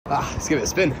Let's give it a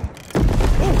spin.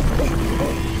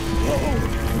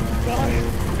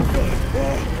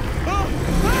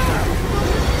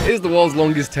 Here's the world's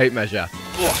longest tape measure.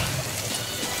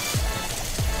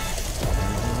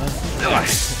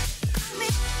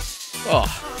 Oh,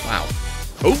 wow.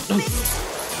 Oh.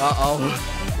 Uh-oh.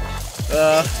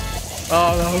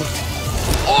 Oh no.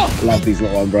 Oh! Love these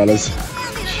little umbrellas.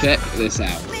 Check this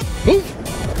out. Oh.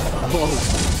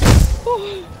 Oh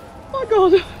my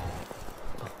god.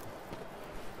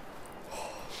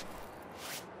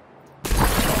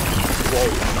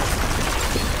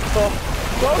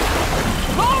 Whoa.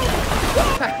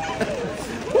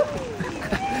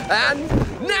 And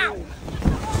now!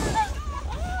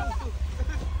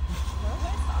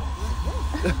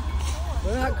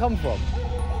 Where did that come from?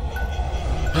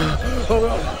 Oh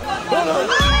no! Oh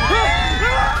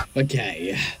no!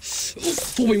 Okay.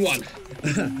 4.1.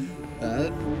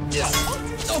 Yeah.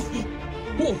 Oh.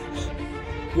 Whoa.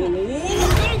 Whoa, whoa, whoa, whoa.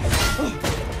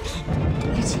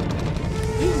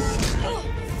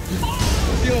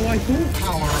 What? I thought.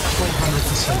 Power at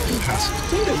 100%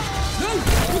 capacity. No!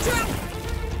 Watch out!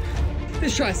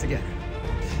 Let's try this again.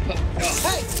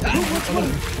 Hey!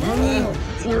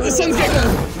 The sun's getting low!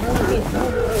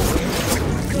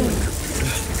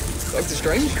 Doctor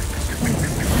Strange?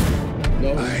 No.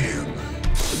 I am.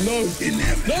 No! In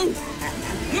heaven. No!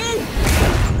 No!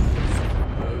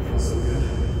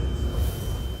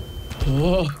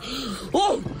 Oh!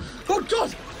 Oh! Oh God!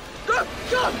 God!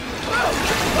 God!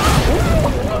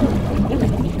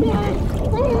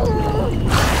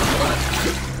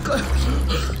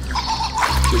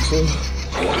 I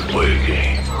want to play a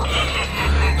game.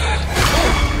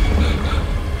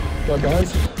 Go on,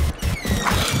 guys.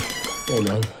 Oh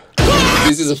no.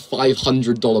 This is a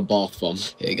 $500 bath bomb.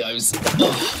 Here goes.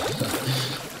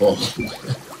 Oh.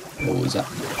 What was that?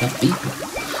 That beep?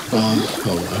 Oh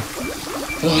no.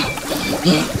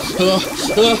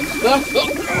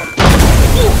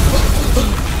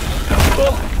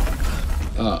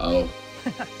 Uh-oh.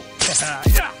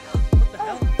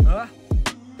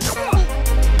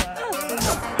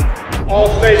 All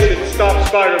stations, stop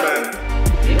Spider-Man.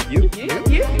 You?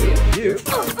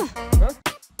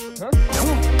 Huh?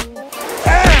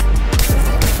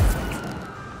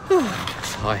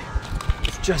 Hi.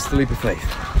 It's just a leap of faith.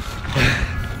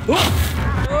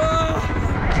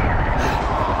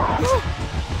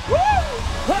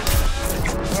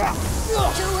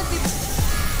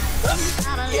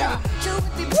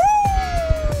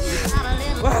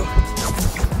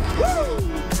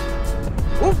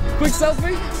 Oh, quick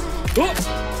selfie.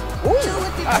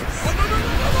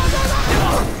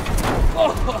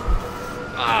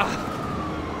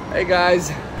 Hey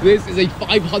guys, this is a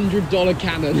 $500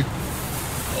 cannon.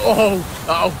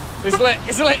 Oh, it's lit,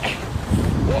 it's lit.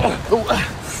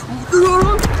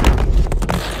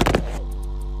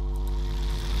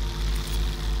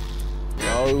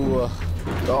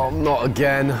 No, not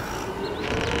again.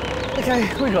 Okay,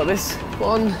 we got this.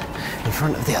 One in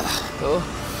front of the other.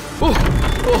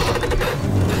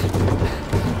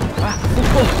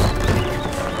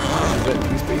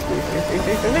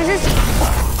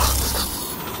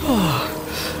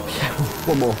 Yeah,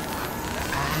 one more.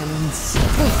 And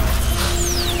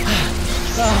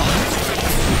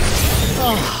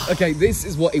okay, this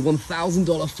is what a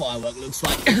 $1,000 firework looks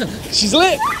like. She's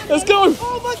lit. Let's go.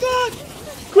 Oh my god!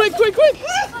 Quick, quick, quick!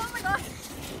 Oh my god!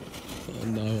 Oh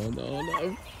no! Oh no! Oh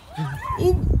no!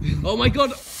 Oh, oh my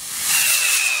god!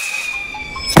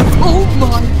 Oh my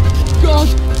god!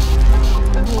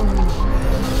 Oh my god!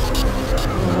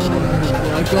 Oh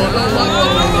my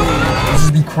god! This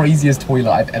is the craziest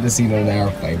toilet I've ever seen on an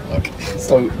airplane. Look.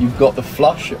 So you've got the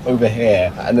flush over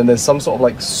here, and then there's some sort of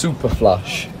like super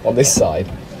flush on this side.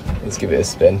 Let's give it a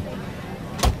spin.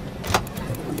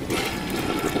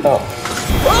 Oh.